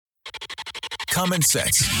common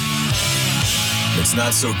sense. It's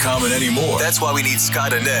not so common anymore. That's why we need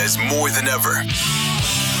Scott ANEZ more than ever.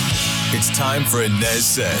 It's time for ANEZ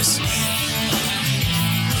Says.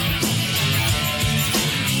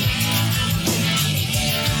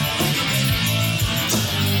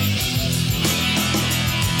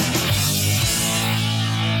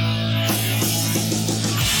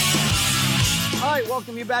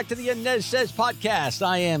 Welcome you back to the ANEZ Says podcast.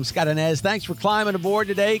 I am Scott ANEZ. Thanks for climbing aboard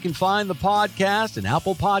today. You can find the podcast in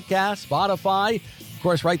Apple Podcasts, Spotify, of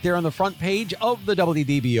course, right there on the front page of the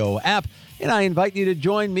WDBO app. And I invite you to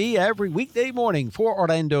join me every weekday morning for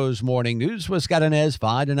Orlando's Morning News with Scott ANEZ,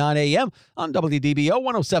 5 to 9 a.m. on WDBO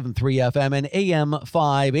 107.3 FM and AM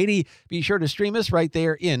 580. Be sure to stream us right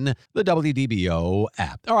there in the WDBO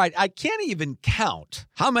app. All right, I can't even count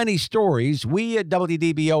how many stories we at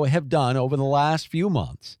WDBO have done over the last few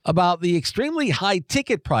months about the extremely high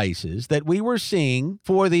ticket prices that we were seeing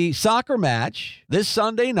for the soccer match this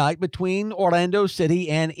Sunday night between Orlando City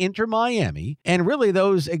and Inter Miami. And really,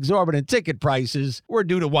 those exorbitant ticket prices were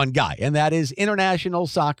due to one guy, and that is international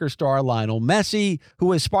soccer star Lionel Messi,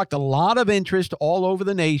 who has sparked a lot of interest all over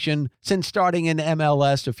the nation since starting in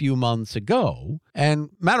MLS a few months ago.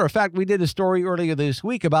 And matter of fact, we did a story earlier this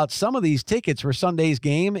week about some of these tickets for Sunday's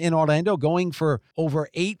game in Orlando going for over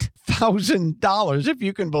 $8,000, if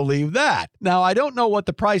you can believe that. Now, I don't know what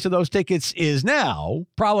the price of those tickets is now,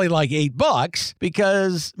 probably like $8,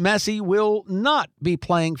 because Messi will not be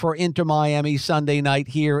playing for Inter Miami Sunday night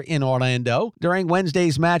here in Orlando. During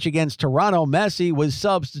Wednesday's match against Toronto, Messi was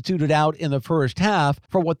substituted out in the first half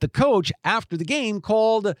for what the coach after the game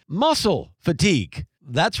called muscle fatigue.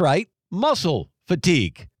 That's right, muscle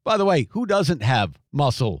fatigue. By the way, who doesn't have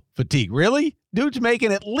muscle fatigue? Really? Dude's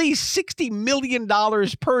making at least $60 million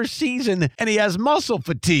per season, and he has muscle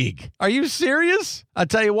fatigue. Are you serious? I'll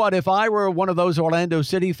tell you what, if I were one of those Orlando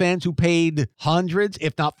City fans who paid hundreds,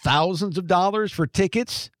 if not thousands of dollars for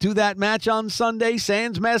tickets to that match on Sunday,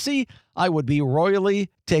 sans Messi, I would be royally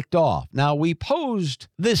ticked off. Now, we posed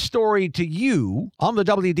this story to you on the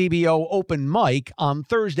WDBO open mic on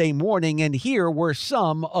Thursday morning, and here were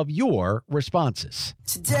some of your responses.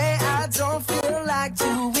 Today I don't feel like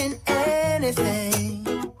doing anything.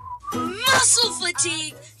 Muscle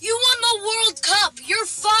fatigue! You won the World Cup! You're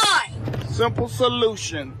fine! Simple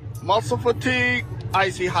solution. Muscle fatigue,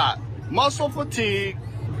 icy hot. Muscle fatigue,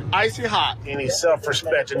 icy hot. Any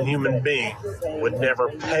self-respecting human being would never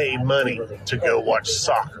pay money to go watch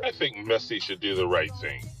soccer. I think Messi should do the right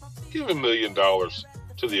thing. Give $1 million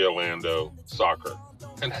to the Orlando Soccer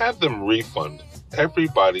and have them refund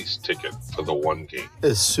everybody's ticket for the one game.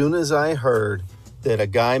 As soon as I heard that a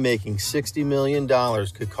guy making $60 million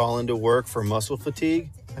could call into work for muscle fatigue,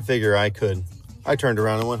 I figure I could. I turned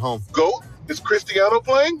around and went home. Go? Is Cristiano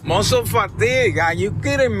playing? Muscle fatigue, are you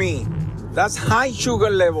kidding me? That's high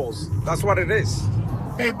sugar levels. That's what it is.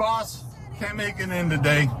 Hey, boss. Can't make it in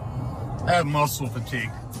today. I have muscle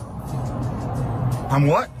fatigue. I'm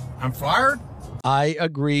what? I'm fired? I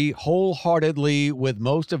agree wholeheartedly with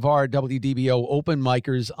most of our WDBO open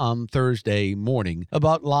micers on Thursday morning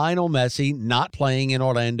about Lionel Messi not playing in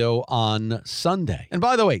Orlando on Sunday. And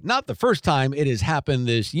by the way, not the first time it has happened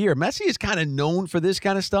this year. Messi is kind of known for this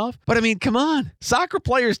kind of stuff. But I mean, come on. Soccer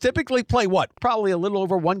players typically play what? Probably a little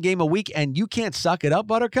over one game a week, and you can't suck it up,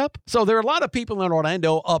 Buttercup? So there are a lot of people in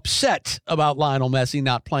Orlando upset about Lionel Messi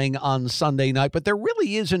not playing on Sunday night, but there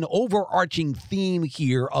really is an overarching theme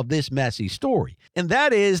here of this Messi story. And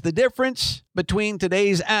that is the difference between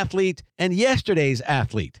today's athlete and yesterday's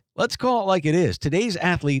athlete. Let's call it like it is. Today's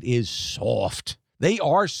athlete is soft. They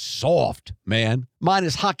are soft, man.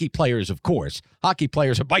 Minus hockey players, of course. Hockey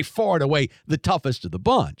players are by far and away the toughest of the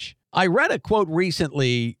bunch. I read a quote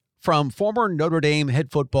recently from former Notre Dame head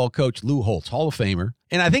football coach Lou Holtz, Hall of Famer,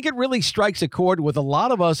 and I think it really strikes a chord with a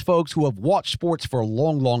lot of us folks who have watched sports for a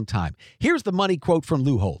long, long time. Here's the money quote from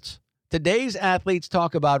Lou Holtz. Today's athletes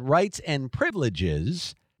talk about rights and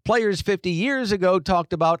privileges. Players 50 years ago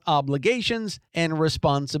talked about obligations and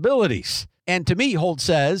responsibilities. And to me, Holtz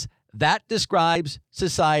says, that describes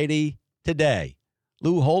society today.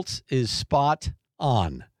 Lou Holtz is spot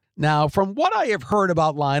on. Now, from what I have heard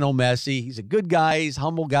about Lionel Messi, he's a good guy, he's a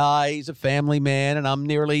humble guy, he's a family man, and I'm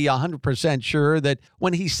nearly 100% sure that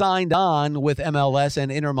when he signed on with MLS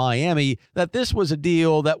and Inter Miami, that this was a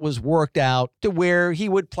deal that was worked out to where he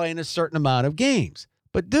would play in a certain amount of games.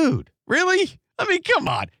 But dude, really? I mean, come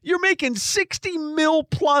on. You're making $60 million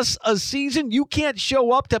plus a season. You can't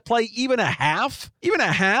show up to play even a half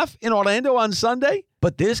in Orlando on Sunday?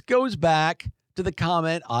 But this goes back to the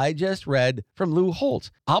comment I just read from Lou Holtz.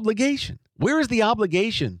 Obligation. Where is the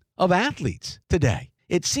obligation of athletes today?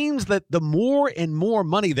 it seems that the more and more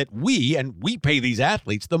money that we pay these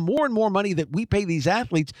athletes, the more and more money that we pay these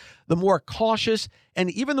athletes, the more cautious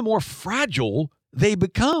and even the more fragile they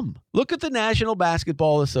become. Look at the National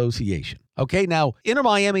Basketball Association. Okay, now Inter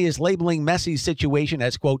Miami is labeling Messi's situation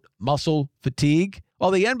as, quote, muscle fatigue,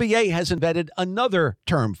 while the NBA has invented another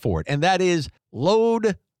term for it, and that is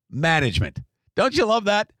load management. Don't you love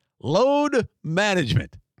that? Load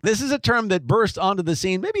management. This is a term that burst onto the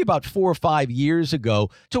scene maybe about 4 or 5 years ago,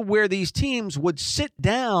 to where these teams would sit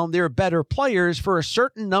down their better players for a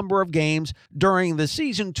certain number of games during the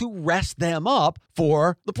season to rest them up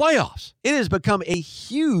for the playoffs. It has become a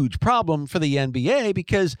huge problem for the NBA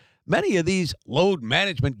because many of these load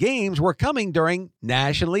management games were coming during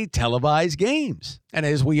nationally televised games. And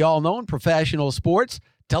as we all know in professional sports,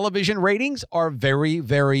 television ratings are very,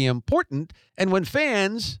 very important. And when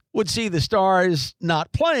fans would see the stars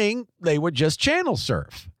not playing, they would just channel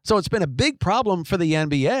surf. So it's been a big problem for the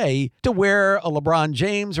NBA to where a LeBron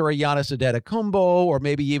James or a Giannis Antetokounmpo or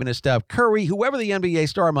maybe even a Steph Curry, whoever the NBA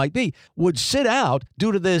star might be, would sit out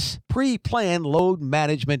due to this pre-planned load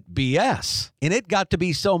management BS. And it got to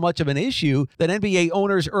be so much of an issue that NBA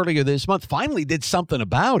owners earlier this month finally did something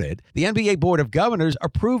about it. The NBA Board of Governors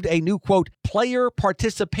approved a new, quote, player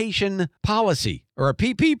participation policy, or a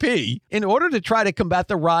PPP, in order to try to combat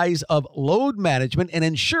the rise of load management and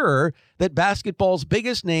ensure that basketball's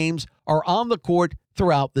biggest names are on the court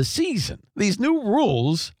throughout the season. These new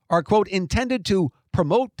rules are, quote, intended to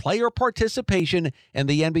promote player participation in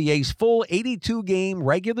the NBA's full 82-game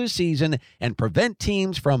regular season and prevent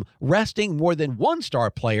teams from resting more than one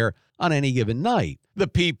star player on any given night. The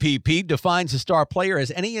PPP defines a star player as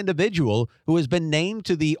any individual who has been named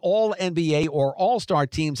to the All-NBA or All-Star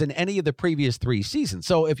teams in any of the previous 3 seasons.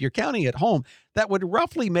 So if you're counting at home, that would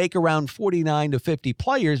roughly make around 49 to 50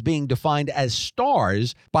 players being defined as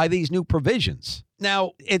stars by these new provisions.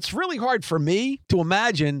 Now, it's really hard for me to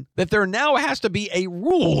imagine that there now has to be a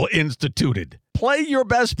rule instituted. Play your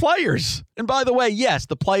best players. And by the way, yes,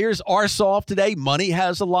 the players are soft today. Money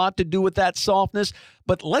has a lot to do with that softness.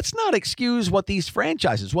 But let's not excuse what these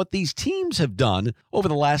franchises, what these teams have done over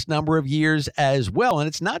the last number of years as well. And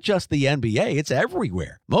it's not just the NBA, it's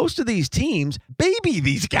everywhere. Most of these teams baby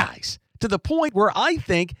these guys to the point where I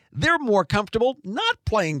think they're more comfortable not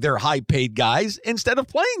playing their high-paid guys instead of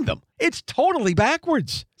playing them. It's totally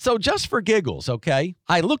backwards. So just for giggles, okay,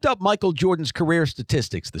 I looked up Michael Jordan's career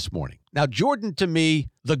statistics this morning. Now, Jordan, to me,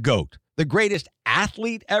 the GOAT. The greatest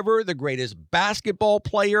athlete ever, the greatest basketball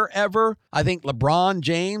player ever. I think LeBron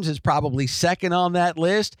James is probably second on that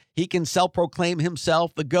list. He can self-proclaim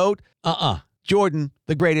himself the GOAT. Jordan,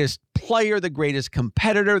 the greatest player, the greatest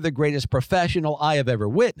competitor, the greatest professional I have ever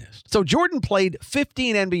witnessed. So Jordan played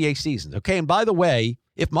 15 NBA seasons, okay? And by the way,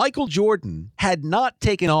 if Michael Jordan had not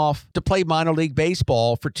taken off to play minor league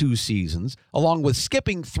baseball for 2 seasons, along with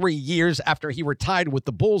skipping 3 years after he retired with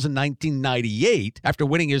the Bulls in 1998, after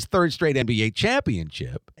winning his 3rd straight NBA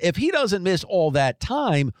championship, if he doesn't miss all that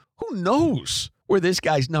time, who knows where this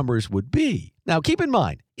guy's numbers would be. Now, keep in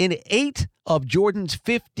mind, in 8 of Jordan's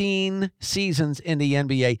 15 seasons in the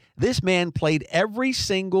NBA, this man played every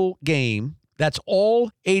single game. That's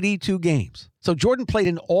all 82 games. So Jordan played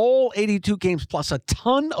in all 82 games plus a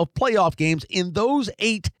ton of playoff games in those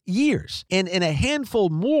 8 years. And in a handful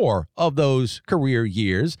more of those career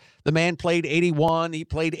years, the man played 81, he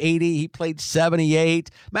played 80, he played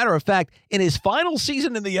 78. Matter of fact, in his final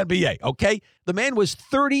season in the NBA, okay, the man was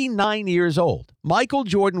 39 years old. Michael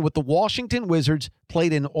Jordan with the Washington Wizards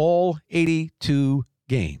played in all 82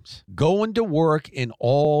 games. Going to work in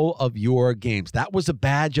all of your games. That was a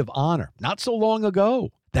badge of honor not so long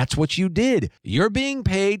ago. That's what you did. You're being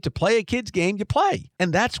paid to play a kid's game, you play.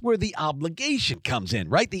 And that's where the obligation comes in,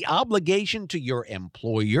 right? The obligation to your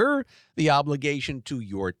employer, the obligation to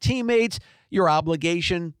your teammates, your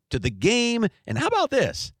obligation to the game. And how about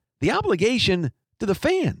this? The obligation to the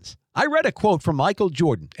fans. I read a quote from Michael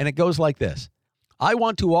Jordan, and it goes like this. I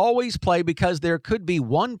want to always play because there could be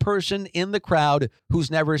one person in the crowd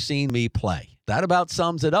who's never seen me play. That about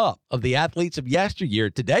sums it up. Of the athletes of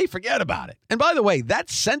yesteryear, today, forget about it. And by the way,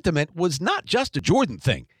 that sentiment was not just a Jordan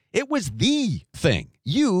thing. It was the thing.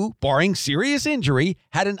 You, barring serious injury,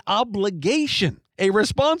 had an obligation, a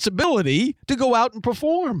responsibility to go out and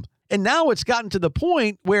perform. And now it's gotten to the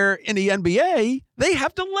point where in the NBA, they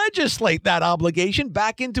have to legislate that obligation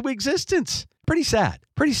back into existence. Pretty sad.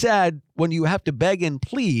 Pretty sad when you have to beg and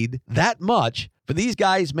plead that much for these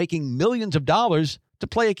guys making millions of dollars to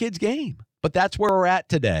play a kid's game. But that's where we're at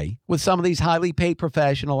today with some of these highly paid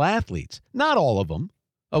professional athletes. Not all of them,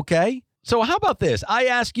 okay? So how about this? I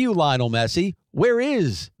ask you, Lionel Messi, Where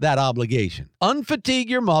is that obligation? Unfatigue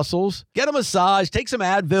your muscles, get a massage, take some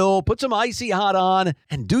Advil, put some Icy Hot on,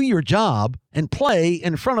 and do your job and play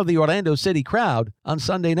in front of the Orlando City crowd on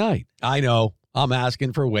Sunday night. I know, I'm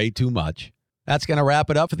asking for way too much. That's going to wrap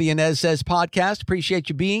it up for the ANEZ SEZ podcast. Appreciate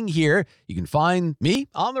you being here. You can find me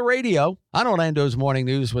on the radio on Orlando's Morning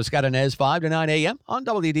News with Scott ANEZ 5 to 9 a.m. on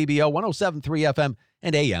WDBO 107.3 FM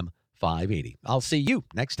and AM 580. I'll see you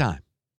next time.